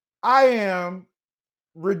 I am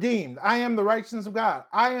redeemed. I am the righteousness of God.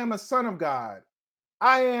 I am a son of God.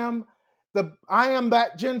 I am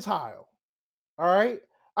that Gentile. All right.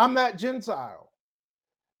 I'm that Gentile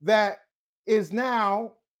that is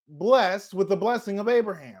now blessed with the blessing of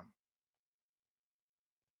Abraham,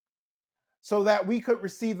 so that we could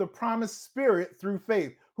receive the promised Spirit through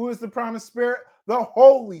faith. Who is the promised Spirit? The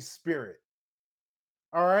Holy Spirit.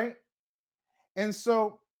 All right. And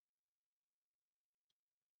so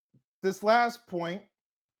this last point,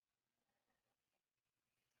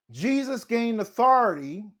 Jesus gained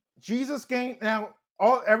authority.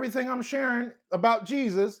 Everything I'm sharing about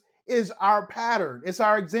Jesus is our pattern. It's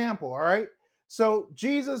our example. All right. So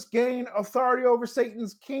Jesus gained authority over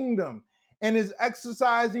Satan's kingdom and is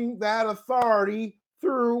exercising that authority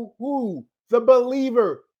through who? The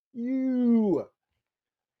believer. You.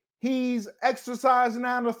 He's exercising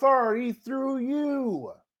that authority through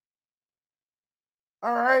you.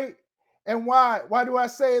 All right. And why? Why do I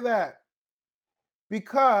say that?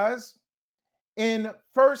 Because in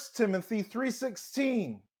 1 Timothy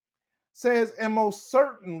 3:16 says, and most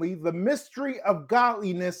certainly the mystery of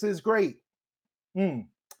godliness is great.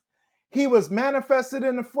 He was manifested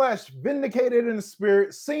in the flesh, vindicated in the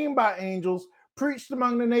spirit, seen by angels, preached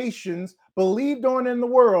among the nations, believed on in the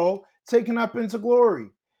world, taken up into glory.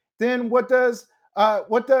 Then what does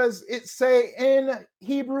it say in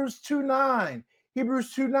Hebrews 2:9?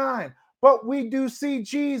 Hebrews 2:9. But we do see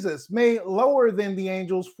Jesus made lower than the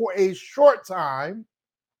angels for a short time,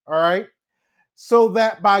 all right, so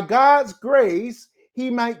that by God's grace he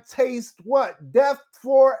might taste what? Death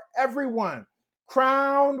for everyone,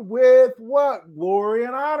 crowned with what? Glory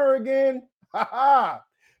and honor again,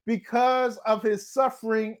 because of his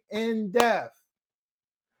suffering in death.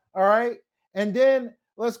 All right, and then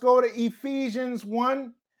let's go to Ephesians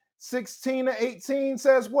 1:16-18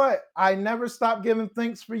 says what? I never stop giving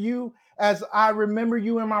thanks for you as I remember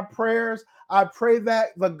you in my prayers. I pray that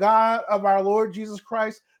the God of our Lord Jesus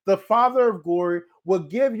Christ, the Father of glory, will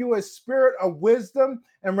give you a spirit of wisdom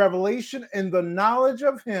and revelation in the knowledge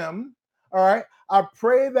of him. All right. I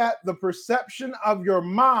pray that the perception of your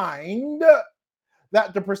mind,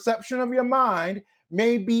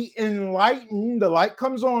 may be enlightened. The light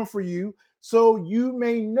comes on for you, so you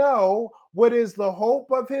may know what is the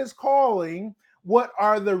hope of his calling, what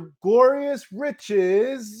are the glorious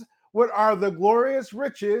riches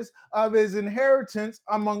of his inheritance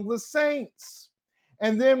among the saints.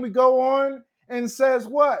 And then we go on and says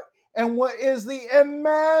what? And what is the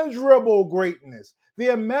immeasurable greatness?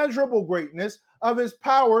 The immeasurable greatness of his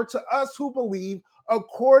power to us who believe,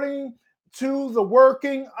 according to the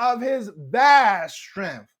working of his vast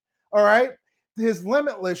strength. All right? His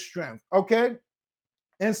limitless strength. Okay?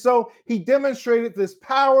 And so he demonstrated this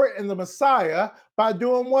power in the Messiah by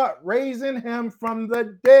doing what? Raising him from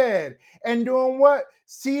the dead. And doing what?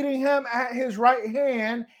 Seating him at his right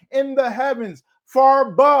hand in the heavens, far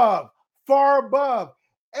above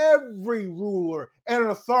every ruler and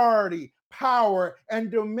authority, power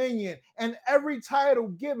and dominion, and every title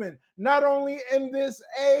given, not only in this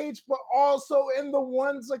age, but also in the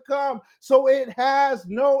ones to come. So it has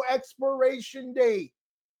no expiration date.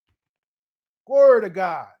 Glory to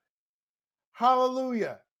God.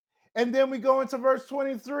 Hallelujah. And then we go into verse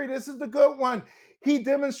 23. This is the good one. He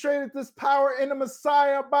demonstrated this power in the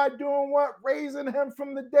Messiah by doing what? Raising him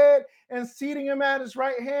from the dead and seating him at his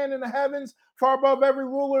right hand in the heavens, far above every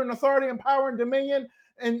ruler and authority and power and dominion,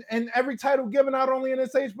 and every title given, not only in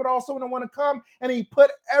this age, but also in the one to come. And he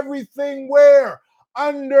put everything where?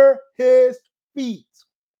 Under his feet.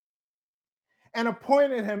 and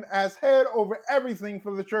appointed him as head over everything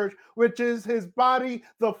for the church, which is his body,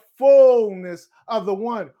 the fullness of the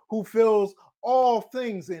one who fills all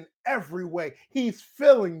things in every way. He's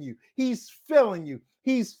filling you. He's filling you.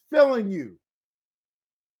 He's filling you.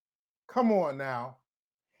 Come on now.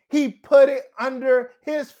 He put it under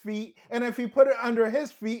his feet. And if he put it under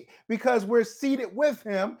his feet because we're seated with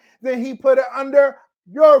him, then he put it under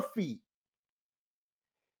your feet.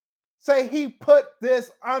 Say, he put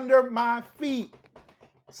this under my feet.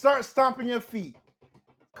 Start stomping your feet.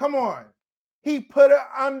 Come on. He put it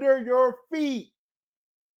under your feet.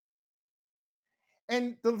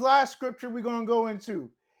 And the last scripture we're going to go into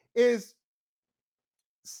is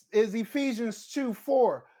Ephesians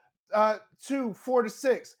 2:4 to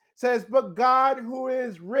 6. Says, but God who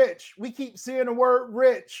is rich, we keep seeing the word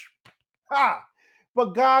rich.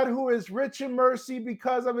 But God who is rich in mercy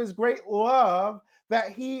because of his great love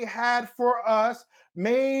that he had for us,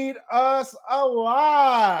 made us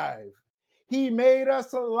alive. He made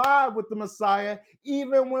us alive with the Messiah,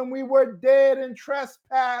 even when we were dead in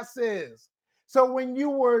trespasses. So when you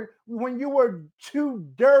were too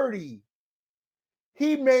dirty,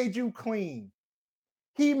 he made you clean.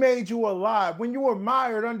 He made you alive. When you were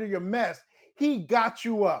mired under your mess, he got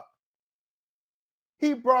you up.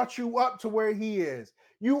 He brought you up to where he is.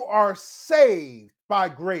 You are saved by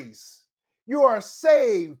grace. You are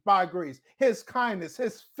saved by grace. His kindness,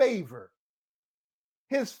 his favor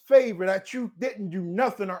that you didn't do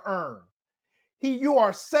nothing to earn. You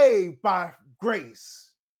are saved by grace.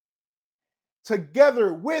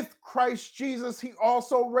 Together with Christ Jesus, he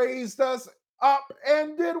also raised us up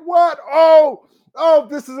and did what? Oh,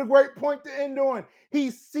 this is a great point to end on.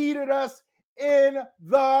 He seated us in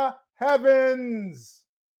the heavens.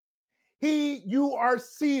 You are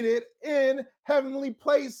seated in heavenly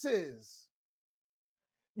places.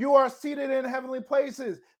 You are seated in heavenly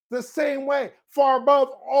places the same way, far above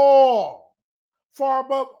all. Far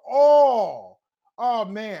above all. Oh,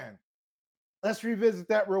 man. Let's revisit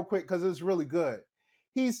that real quick because it's really good.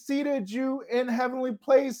 He seated you in heavenly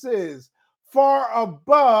places, far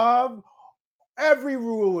above every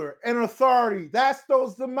ruler and authority. That's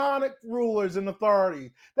those demonic rulers and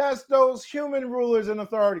authorities. That's those human rulers and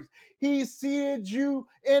authorities. He seated you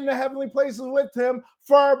in the heavenly places with him,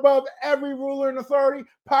 far above every ruler and authority,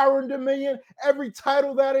 power and dominion, every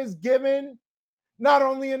title that is given, not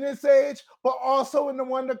only in this age, but also in the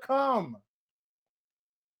one to come.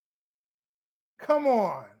 Come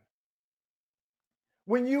on.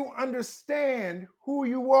 When you understand who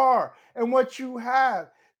you are and what you have,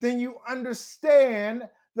 then you understand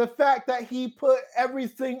the fact that he put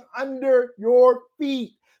everything under your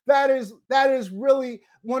feet. That is really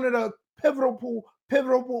one of the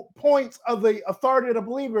pivotal points of the authority of the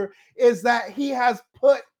believer, is that he has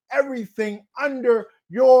put everything under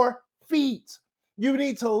your feet. You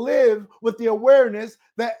need to live with the awareness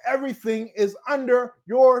that everything is under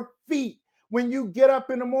your feet. When you get up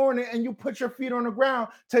in the morning and you put your feet on the ground,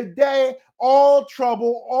 today, all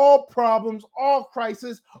trouble, all problems, all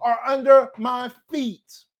crises are under my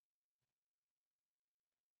feet.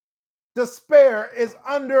 Despair is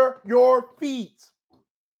under your feet.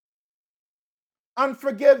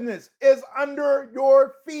 Unforgiveness is under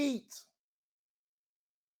your feet.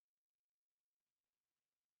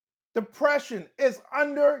 Depression is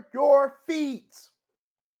under your feet.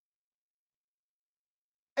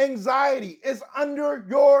 Anxiety is under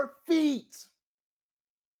your feet.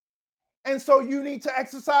 And so you need to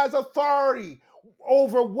exercise authority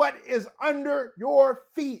over what is under your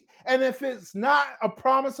feet. And if it's not a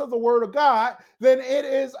promise of the word of God, then it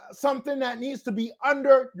is something that needs to be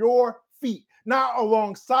under your feet. Not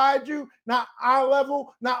alongside you, not eye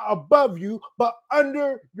level, not above you, but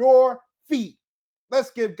under your feet.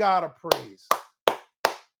 Let's give God a praise.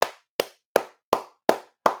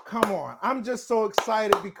 Come on. I'm just so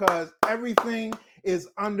excited because everything is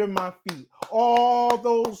under my feet. All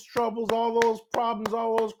those troubles, all those problems,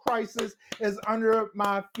 all those crises is under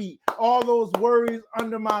my feet. All those worries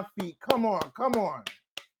under my feet. Come on, come on.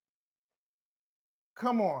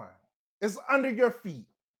 Come on. It's under your feet.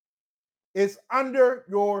 It's under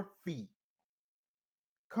your feet.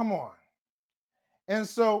 Come on. And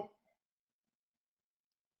so,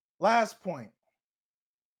 last point.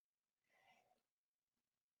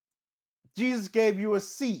 Jesus gave you a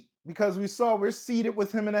seat because we're seated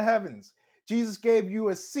with him in the heavens. Jesus gave you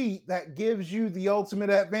a seat that gives you the ultimate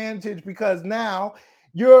advantage because now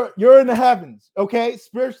you're in the heavens, okay?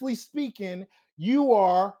 Spiritually speaking, you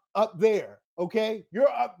are up there, okay? You're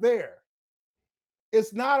up there.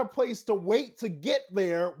 It's not a place to wait to get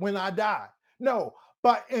there when I die. No,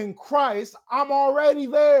 but in Christ, I'm already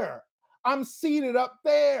there. I'm seated up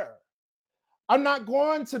there. I'm not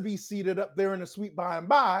going to be seated up there in the sweet by and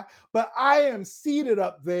by, but I am seated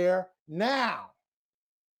up there now.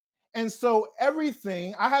 And so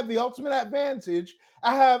everything, I have the ultimate advantage.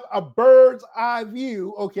 I have a bird's eye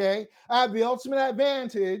view, okay? I have the ultimate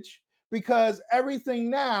advantage because everything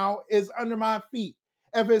now is under my feet.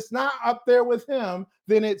 If it's not up there with him,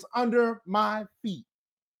 then it's under my feet.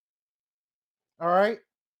 All right?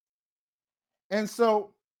 And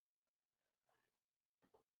so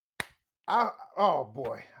oh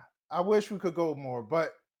boy, I wish we could go more,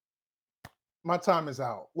 but my time is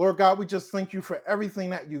out. Lord God, we just thank you for everything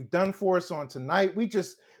that you've done for us on tonight. We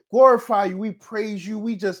just glorify you. We praise you.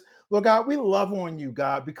 Lord God, we love on you,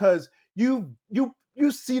 God, because you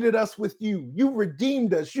seated us with you. You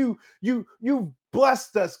redeemed us. You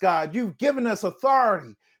blessed us, God. You've given us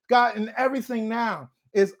authority, God, and everything now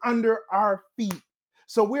is under our feet.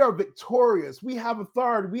 So we are victorious. We have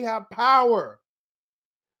authority. We have power.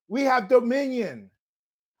 We have dominion.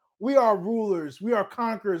 We are rulers. We are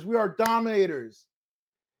conquerors. We are dominators.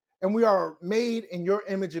 And we are made in your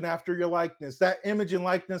image and after your likeness. That image and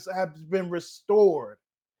likeness has been restored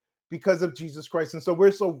because of Jesus Christ. And so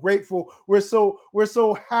we're so grateful. We're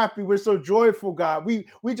so happy. We're so joyful, God. We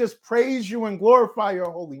just praise you and glorify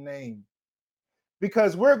your holy name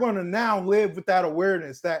because we're going to now live with that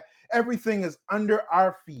awareness that everything is under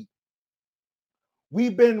our feet.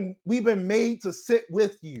 We've been made to sit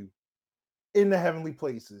with you in the heavenly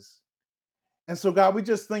places. And so, God, we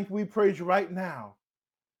praise you right now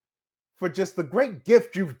for just the great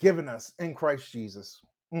gift you've given us in Christ Jesus.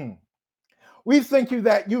 We thank you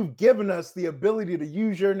that you've given us the ability to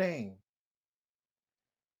use your name.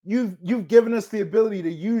 You've given us the ability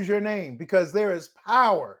to use your name because there is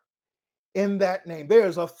power in that name. There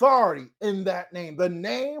is authority in that name, the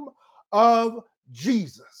name of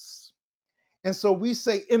Jesus. And so we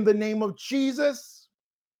say, in the name of Jesus,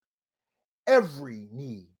 every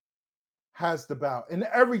knee has to bow and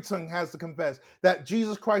every tongue has to confess that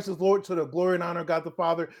Jesus Christ is Lord to the glory and honor of God the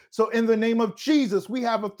Father. So in the name of Jesus, we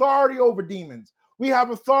have authority over demons. We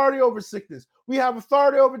have authority over sickness. We have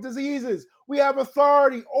authority over diseases. We have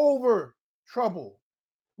authority over trouble.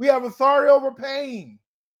 We have authority over pain,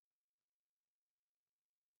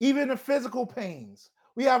 even the physical pains.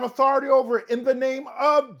 We have authority over it in the name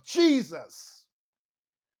of Jesus.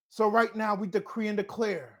 So right now we decree and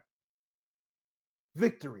declare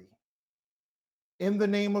victory in the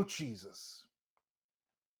name of Jesus.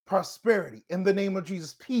 Prosperity in the name of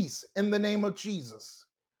Jesus. Peace in the name of Jesus.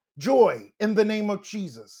 Joy in the name of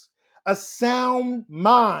Jesus. A sound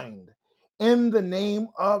mind in the name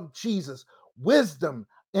of Jesus. Wisdom,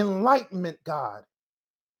 enlightenment, God.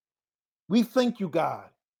 We thank you, God,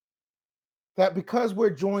 that because we're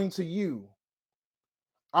joined to you,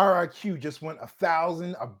 our IQ just went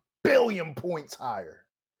 1,000, a billion points higher.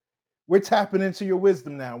 We're tapping into your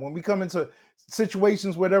wisdom now. When we come into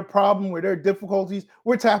situations where there are problems, where there are difficulties,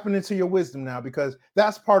 we're tapping into your wisdom now because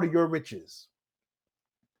that's part of your riches.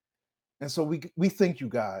 And so we thank you,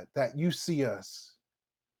 God, that you see us.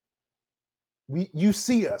 You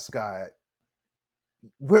see us, God.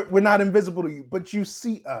 We're not invisible to you, but you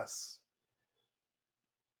see us.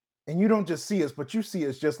 And you don't just see us, but you see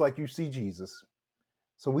us just like you see Jesus.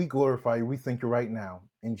 So we glorify you. We thank you right now.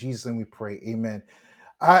 In Jesus' name we pray. Amen.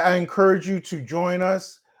 I encourage you to join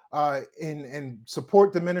us and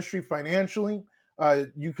support the ministry financially.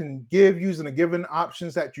 You can give using the given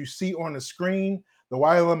options that you see on the screen, the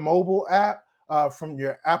YLM mobile app from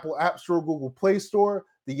your Apple App Store, Google Play Store.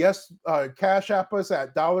 The Yes Cash App us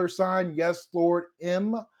at $ Yes Lord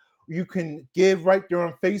M. You can give right there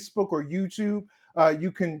on Facebook or YouTube.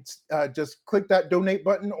 You can just click that donate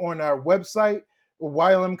button on our website,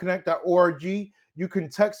 ylmconnect.org. You can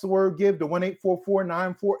text the word give to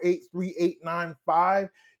 1-844-948-3895.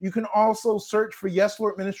 You can also search for Yes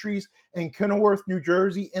Lord Ministries in Kenilworth, New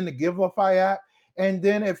Jersey in the Givelify app. And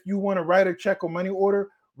then if you want to write a check or money order,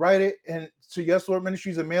 write it to Yes Lord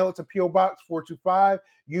Ministries and mail it to P.O. Box 425,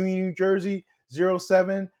 Union, New Jersey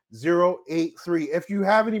 07083. If you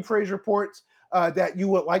have any praise reports that you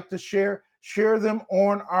would like to share them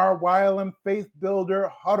on our YLM Faith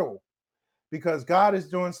Builder Huddle. Because God is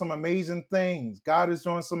doing some amazing things. God is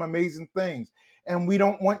doing some amazing things. And we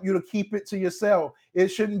don't want you to keep it to yourself. It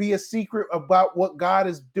shouldn't be a secret about what God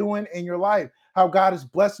is doing in your life, how God is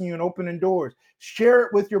blessing you and opening doors. Share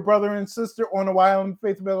it with your brother and sister on the YLM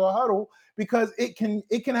Faith Builder Huddle because it can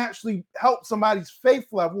actually help somebody's faith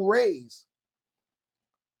level raise.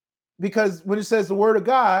 Because when it says the word of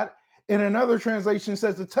God, in another translation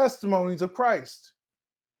says the testimonies of Christ.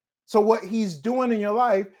 So what he's doing in your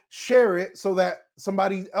life, share it so that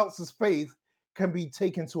somebody else's faith can be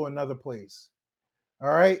taken to another place. All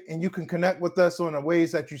right. And you can connect with us on the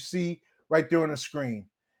ways that you see right there on the screen.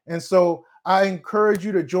 And so I encourage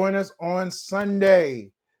you to join us on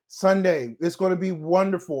Sunday. Sunday. It's going to be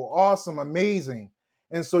wonderful, awesome, amazing.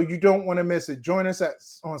 And so you don't want to miss it. Join us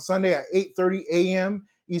on Sunday at 8:30 a.m.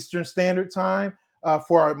 Eastern Standard Time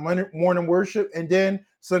for our morning worship. And then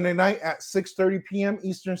Sunday night at 6:30 p.m.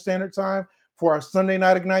 Eastern Standard Time for our Sunday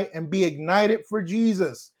night ignite, and be ignited for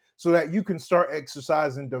Jesus so that you can start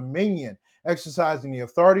exercising dominion, exercising the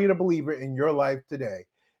authority of the believer in your life today.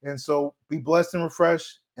 And so be blessed and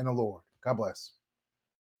refreshed in the Lord. God bless.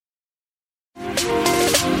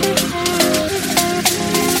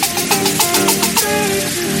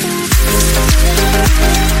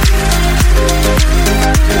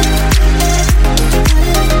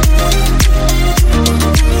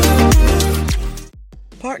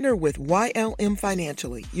 Partner with YLM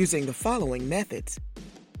financially using the following methods.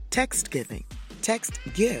 Text giving. Text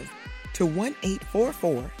GIVE to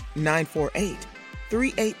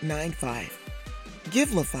 1-844-948-3895.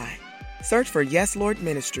 Givelify. Search for Yes Lord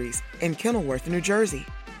Ministries in Kenilworth, New Jersey.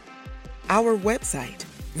 Our website.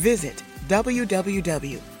 Visit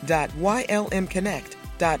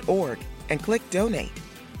www.ylmconnect.org and click Donate.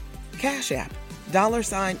 Cash App,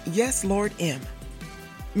 $YesLordM.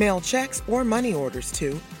 Mail checks or money orders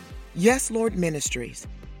to Yes Lord Ministries,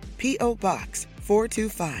 P.O. Box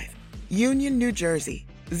 425, Union, New Jersey,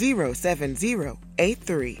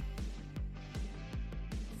 07083.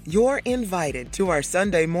 You're invited to our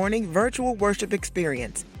Sunday morning virtual worship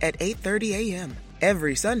experience at 8:30 a.m.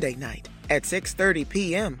 every Sunday night. At 6:30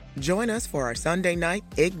 p.m., join us for our Sunday night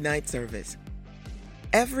Ignite service.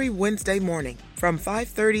 Every Wednesday morning from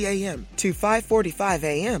 5:30 a.m. to 5:45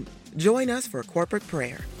 a.m., join us for corporate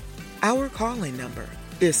prayer. Our call-in number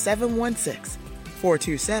is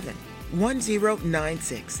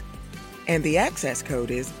 716-427-1096, and the access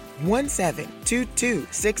code is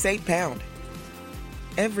 172268#.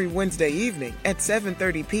 Every Wednesday evening at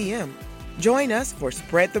 7:30 p.m., join us for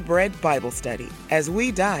Spread the Bread Bible Study as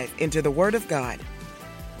we dive into the Word of God.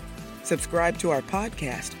 Subscribe to our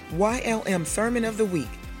podcast, YLM Sermon of the Week,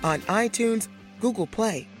 on iTunes, Google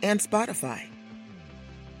Play, and Spotify.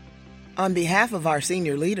 On behalf of our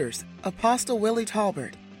senior leaders, Apostle Willie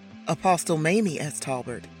Talbert, Apostle Mamie S.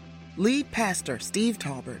 Talbert, Lead Pastor Steve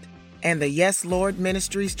Talbert, and the Yes Lord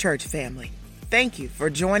Ministries Church family, thank you for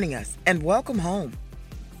joining us and welcome home.